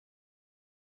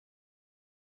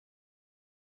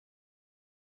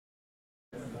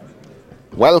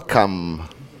welcome.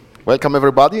 Welcome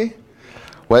everybody.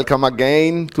 Welcome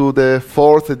again to the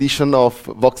 4th edition of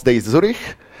Voxxed Days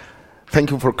Zürich.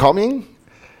 Thank you for coming.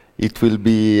 It will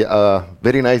be a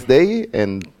very nice day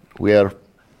and we are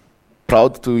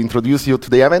proud to introduce you to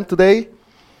the event today.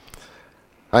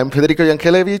 I'm Federico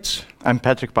Yankelevich. I'm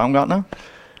Patrick Baumgartner.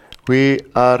 We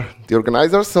are the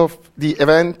organizers of the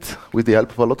event with the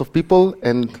help of a lot of people,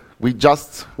 and we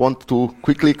just want to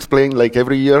quickly explain, like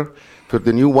every year, for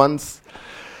the new ones,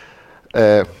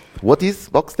 what is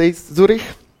Voxxed Days Zürich.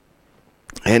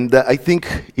 And I think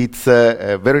it's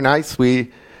very nice.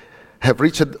 We have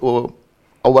reached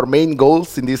our main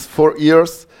goals in these 4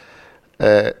 years.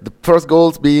 The first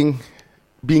goals being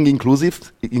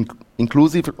inclusive,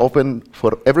 open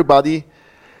for everybody.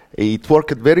 It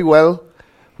worked very well.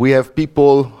 We have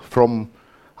people from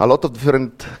a lot of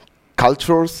different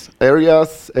cultures,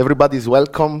 areas. Everybody is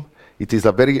welcome. It is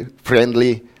a very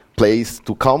friendly place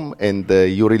to come, and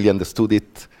you really understood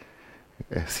it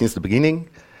since the beginning.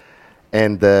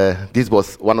 And this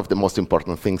was one of the most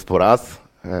important things for us,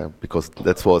 because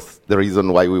that was the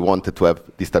reason why we wanted to have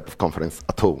this type of conference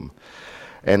at home.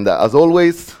 And as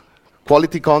always,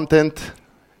 quality content,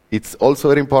 it's also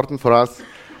very important for us.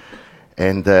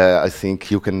 And I think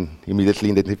you can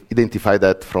immediately identify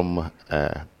that from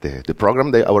the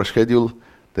program, our schedule.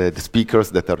 The speakers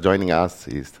that are joining us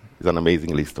is an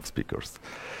amazing list of speakers.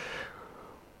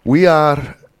 We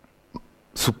are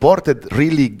supported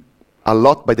really a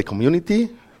lot by the community.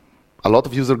 A lot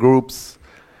of user groups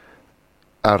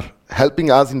are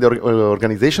helping us in the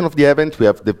organization of the event. We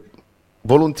have the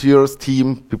volunteers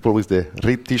team, people with the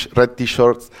red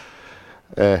t-shirts,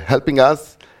 helping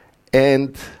us.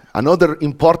 And another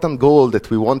important goal that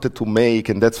we wanted to make,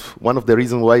 and that's one of the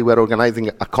reasons why we're organizing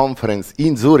a conference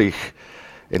in Zurich,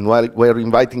 and why we're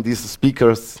inviting these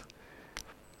speakers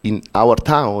in our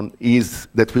town, is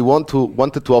that we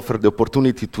wanted to offer the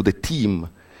opportunity to the team,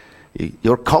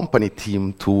 your company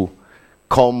team, to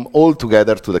come all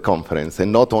together to the conference,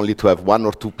 and not only to have 1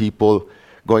 or 2 people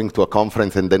going to a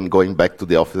conference and then going back to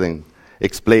the office and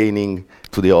explaining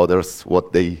to the others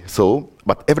what they saw,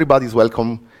 but everybody's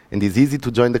welcome. And it's easy to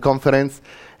join the conference,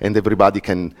 and everybody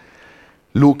can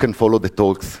look and follow the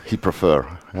talks he prefers.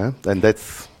 And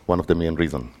that's one of the main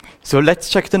reasons. So let's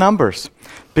check the numbers,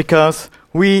 because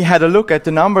we had a look at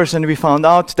the numbers and we found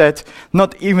out that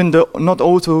not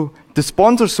also the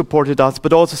sponsors supported us,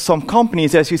 but also some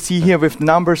companies, as you see here with the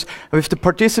numbers, with the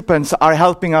participants, are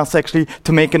helping us actually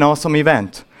to make an awesome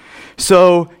event.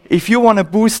 So if you want to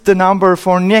boost the number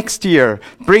for next year,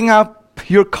 bring up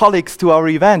your colleagues to our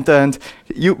event, and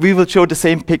we will show the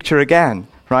same picture again,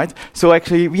 right? So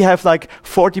actually we have like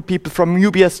 40 people from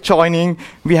UBS joining.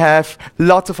 We have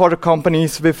lots of other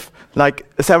companies with like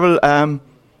several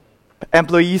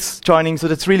employees joining, so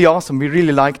that's really awesome. We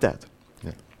really like that.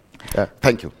 Yeah.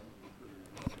 Thank you.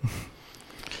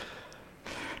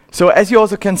 So as you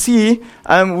also can see,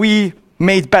 we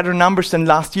made better numbers than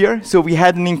last year. So we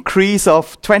had an increase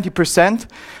of 20%.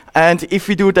 And if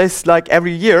we do this like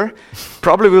every year,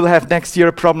 probably we'll have next year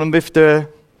a problem with the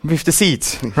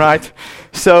seats, right?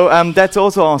 So that's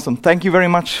also awesome. Thank you very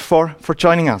much for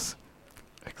joining us.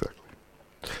 Exactly.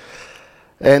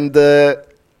 And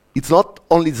it's not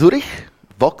only Zurich.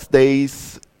 Voxxed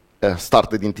Days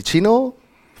started in Ticino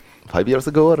 5 years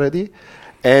ago already.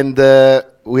 And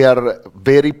we are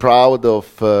very proud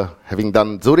of having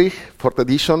done Zurich, 4th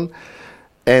edition.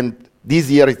 And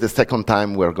this year is the second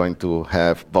time we're going to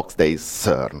have Voxxed Days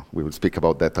CERN. We will speak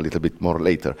about that a little bit more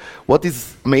later. What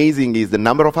is amazing is the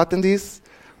number of attendees.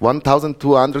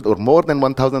 1,200 or more than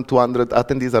 1,200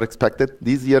 attendees are expected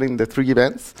this year in the 3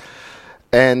 events.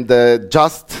 And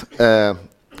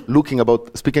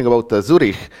speaking about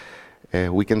Zurich,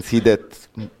 we can see that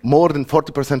more than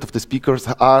 40% of the speakers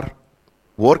are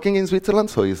working in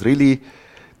Switzerland, so it's really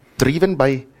driven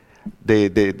by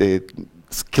the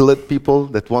skilled people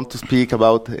that want to speak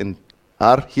about and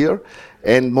are here,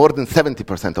 and more than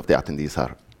 70% of the attendees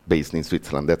are based in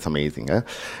Switzerland. That's amazing.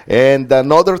 And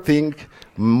another thing,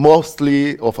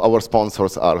 mostly of our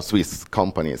sponsors are Swiss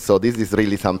companies, so this is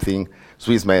really something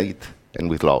Swiss-made and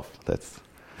with love. That's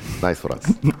nice for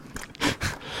us.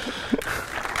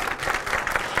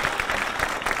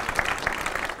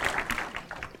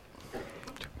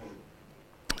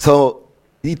 So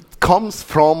it comes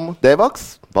from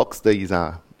Devoxx. Voxxed is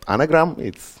an anagram.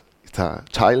 It's a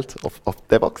child of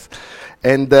Devoxx.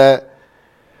 And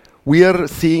we are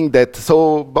seeing that,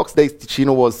 so Voxxed Days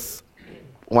Ticino was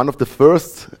one of the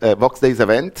first Voxxed Days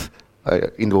event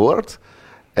in the world.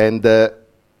 And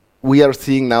we are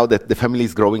seeing now that the family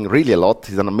is growing really a lot.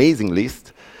 It's an amazing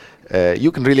list.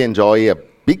 You can really enjoy a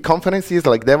big conferences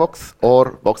like Devox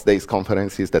or Voxxed Days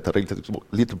conferences that are a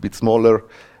little bit smaller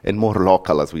and more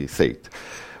local, as we say it.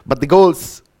 But the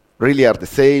goals really are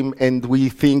the same, and we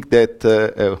think that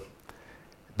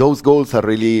those goals are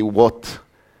really what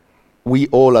we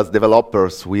all as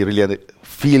developers, we really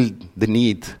feel the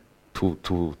need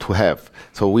to have.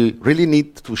 So we really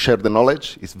need to share the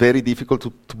knowledge. It's very difficult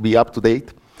to be up to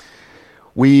date.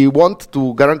 We want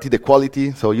to guarantee the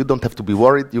quality, so you don't have to be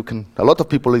worried. A lot of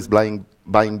people is buying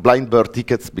blind bird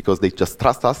tickets because they just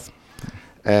trust us.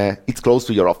 It's close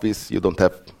to your office. You don't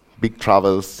have big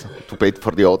travels to pay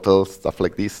for the hotel, stuff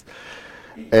like this.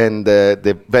 And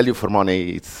the value for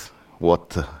money is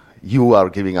what you are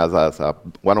giving us as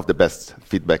one of the best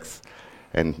feedbacks.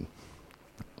 And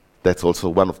that's also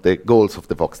one of the goals of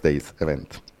the Voxxed Days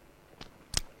event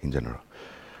in general.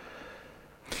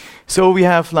 So we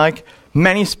have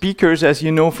many speakers, as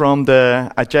you know from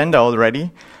the agenda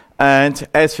already. And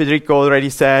as Federico already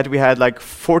said, we had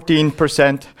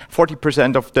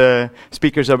 40% of the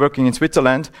speakers are working in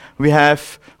Switzerland. We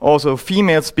have also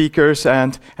female speakers,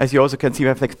 and as you also can see, we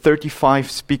have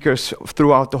 35 speakers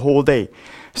throughout the whole day.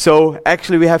 So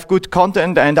actually we have good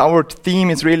content, and our theme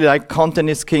is really content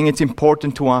is king. It's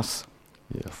important to us.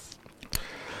 Yes.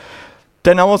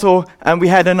 Then also, we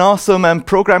had an awesome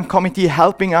program committee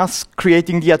helping us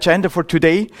creating the agenda for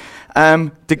today.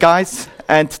 The guys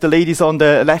and the ladies on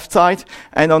the left side,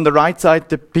 and on the right side,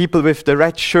 the people with the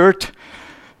red shirt.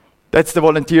 That's the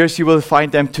volunteers. You will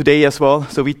find them today as well.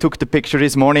 So we took the picture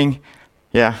this morning.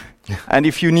 Yeah. And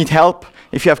if you need help,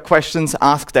 if you have questions,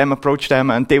 ask them, approach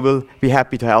them, and they will be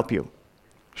happy to help you.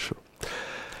 Sure.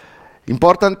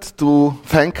 Important to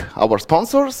thank our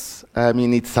sponsors. I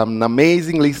mean, it's an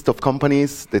amazing list of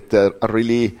companies that are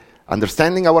really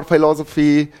understanding our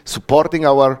philosophy, supporting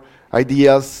our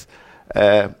ideas.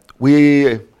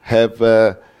 We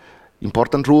have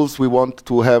important rules. We want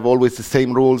to have always the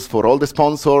same rules for all the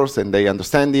sponsors, and they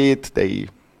understand it, they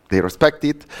respect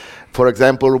it. For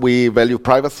example, we value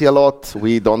privacy a lot.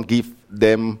 We don't give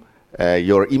them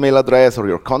your email address or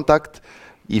your contact.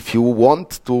 If you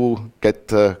want to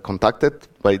get contacted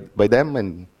by them,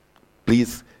 and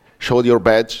please show your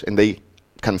badge, and they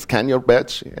can scan your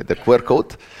badge, the QR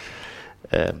code.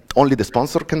 Only the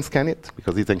sponsor can scan it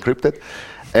because it's encrypted.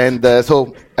 And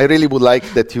so I really would like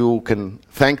that you can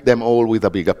thank them all with a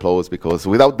big applause, because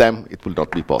without them, it will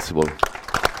not be possible.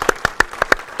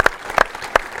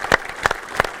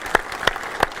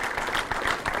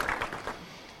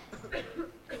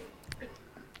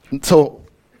 So,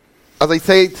 as I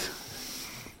said,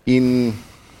 in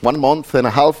 1 month and a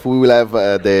half, we will have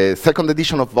the second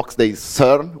edition of Voxxed Days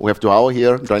Zürich. We have Joao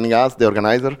here joining us, the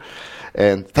organizer.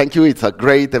 And thank you, it's a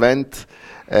great event.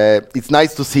 It's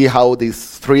nice to see how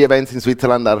these 3 events in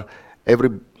Switzerland are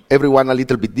everyone a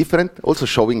little bit different, also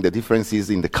showing the differences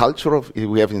in the culture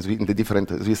we have in the different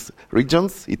Swiss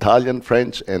regions, Italian,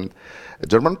 French, and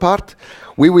German part.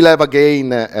 We will have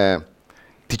again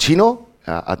Ticino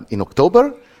in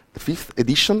October, the 5th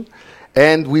edition,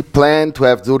 and we plan to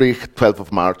have Zurich 12th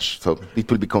of March, so it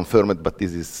will be confirmed, but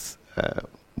this is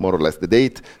more or less the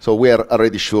date. So we are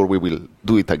already sure we will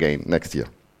do it again next year.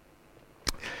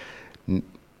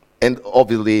 And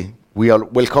obviously, we are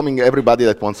welcoming everybody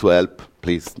that wants to help.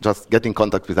 Please, just get in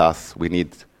contact with us. We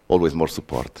need always more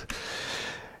support.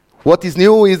 What is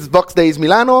new is Voxxed Days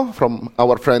Milano from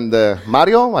our friend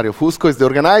Mario. Mario Fusco is the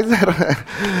organizer.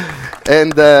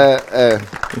 And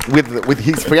with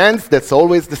his friends, that's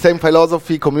always the same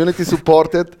philosophy, community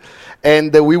supported.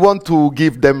 And we want to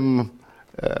give them,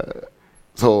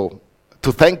 to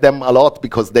thank them a lot,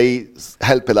 because they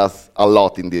helped us a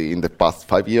lot in the past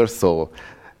 5 years. So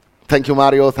thank you,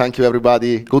 Mario. Thank you,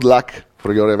 everybody. Good luck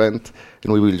for your event,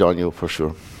 and we will join you for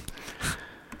sure.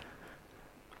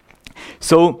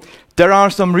 So there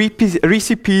are some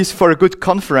recipes for a good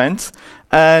conference,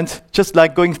 and just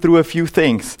going through a few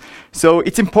things. So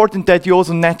it's important that you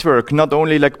also network, not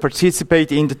only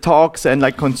participate in the talks and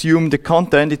consume the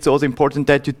content. It's also important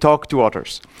that you talk to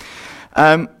others.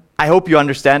 I hope you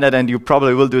understand that, and you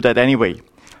probably will do that anyway.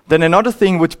 Then another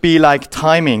thing would be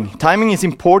timing. Timing is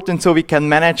important so we can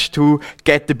manage to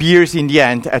get the beers in the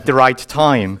end at the right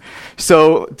time.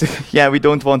 So, yeah, we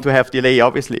don't want to have delay,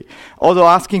 obviously. Also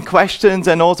asking questions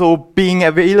and also being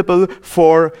available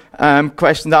for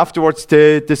questions afterwards.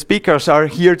 The speakers are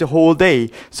here the whole day.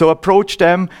 So approach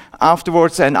them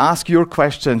afterwards and ask your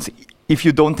questions if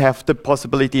you don't have the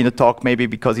possibility in the talk, maybe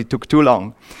because it took too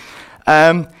long.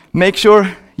 Make sure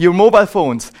your mobile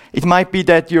phones. It might be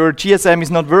that your GSM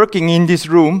is not working in this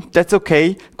room. That's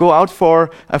okay. Go out for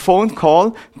a phone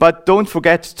call, but don't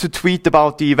forget to tweet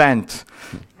about the event.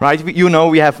 Right? You know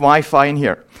we have Wi-Fi in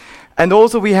here. And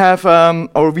also we have,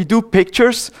 or we do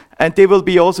pictures, and they will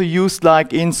be also used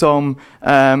like in some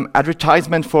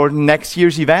advertisement for next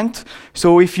year's event.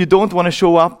 So if you don't want to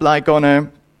show up like on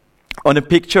a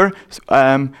picture,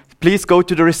 please go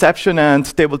to the reception and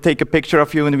they will take a picture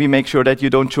of you, and we make sure that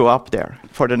you don't show up there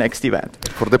for the next event.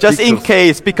 For the just pictures. in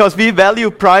case, because we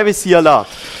value privacy a lot,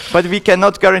 but we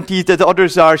cannot guarantee that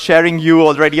others are sharing you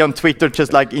already on Twitter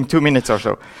just like in 2 minutes or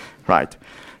so, right?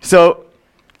 So,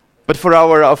 but for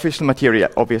our official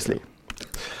material, obviously.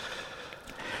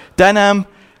 Then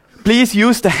please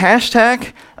use the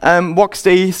hashtag Voxxed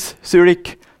Days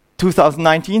Zürich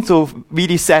 2019, so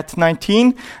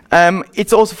VDZ19.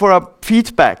 It's also for our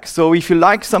feedback, so if you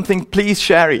like something, please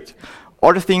share it.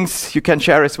 Other things you can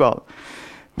share as well.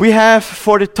 We have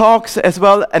for the talks as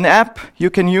well an app you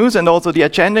can use, and also the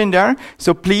agenda in there,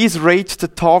 so please rate the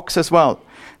talks as well.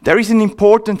 There is an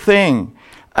important thing.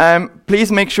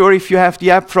 Please make sure if you have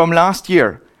the app from last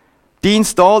year,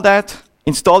 deinstall that,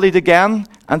 install it again,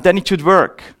 and then it should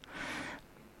work.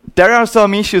 There are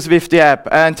some issues with the app,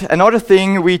 and another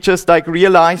thing we just like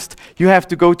realized, you have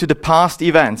to go to the past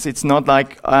events. It's not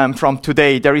like from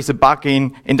today. There is a bug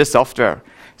in the software.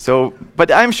 So,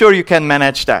 but I'm sure you can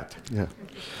manage that. Yeah.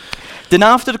 Then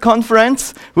after the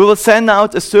conference, we will send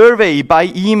out a survey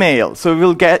by email. So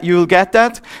you will get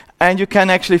that, and you can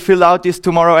actually fill out this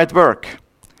tomorrow at work.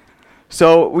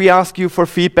 So we ask you for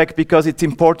feedback because it's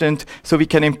important so we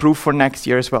can improve for next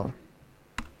year as well.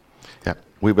 Yeah,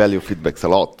 we value feedbacks a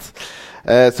lot.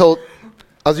 So,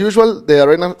 as usual, the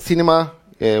Arena Cinema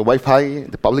Wi-Fi,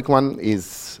 the public one,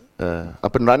 is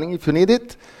up and running if you need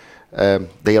it.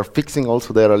 They are fixing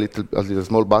also there a little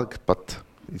small bug, but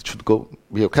it should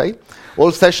be okay.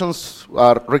 All sessions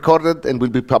are recorded and will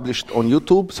be published on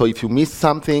YouTube. So if you miss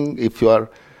something, if you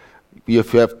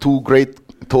have 2 great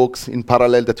talks in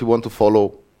parallel that you want to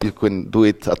follow, you can do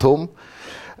it at home.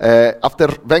 After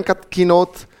Venkat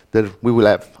keynote, we will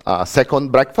have a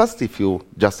second breakfast if you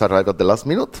just arrived at the last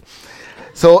minute.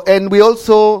 So, and we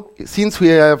also, since we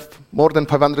have more than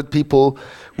 500 people,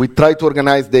 we try to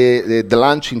organize the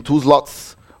lunch in 2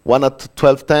 slots, one at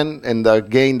 12:10, and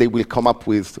again they will come up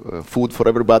with food for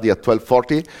everybody at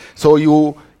 12:40. So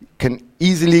you can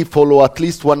easily follow at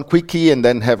least one quickie and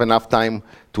then have enough time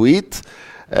to eat.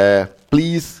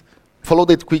 Please follow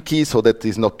that quickie so that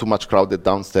it's not too much crowded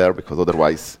downstairs, because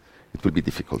otherwise it will be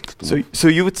difficult to So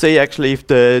you would say actually if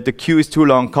the queue is too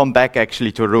long, come back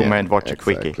actually to a room and watch a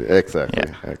quickie.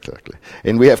 Exactly.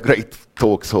 And we have great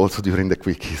talks also during the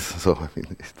quickies, so I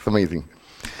mean, it's amazing.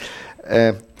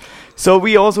 So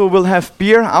we also will have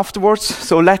beer afterwards,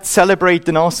 so let's celebrate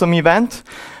an awesome event.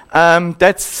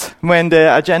 That's when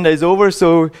the agenda is over,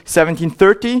 so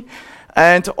 17:30.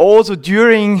 And also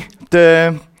during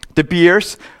the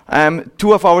beers,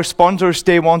 2 of our sponsors,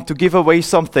 they want to give away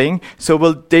something, so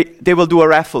they will do a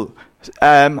raffle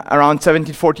around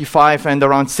 17:45 and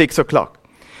around 6 o'clock.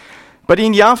 But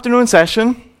in the afternoon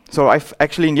session, so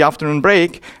actually in the afternoon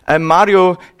break,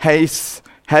 Mario is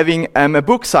having a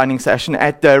book signing session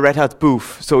at the Red Hat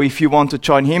booth. So if you want to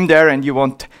join him there and you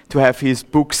want to have his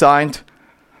book signed,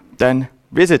 then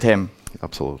visit him.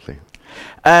 Absolutely.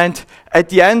 And at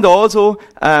the end also,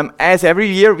 as every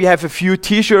year, we have a few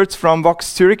T-shirts from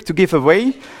Voxxed Zürich to give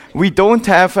away. We don't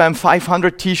have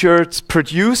 500 T-shirts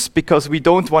produced because we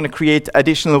don't want to create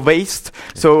additional waste.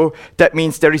 So that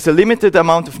means there is a limited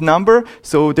amount of number.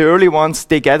 So the early ones,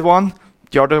 they get one.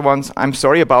 The other ones, I'm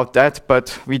sorry about that,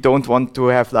 but we don't want to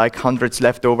have like hundreds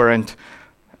left over, and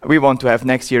we want to have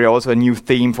next year also a new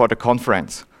theme for the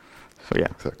conference. So yeah.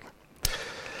 Exactly.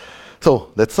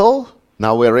 So that's all.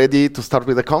 Now we're ready to start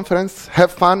with the conference.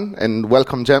 Have fun and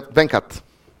welcome Venkat.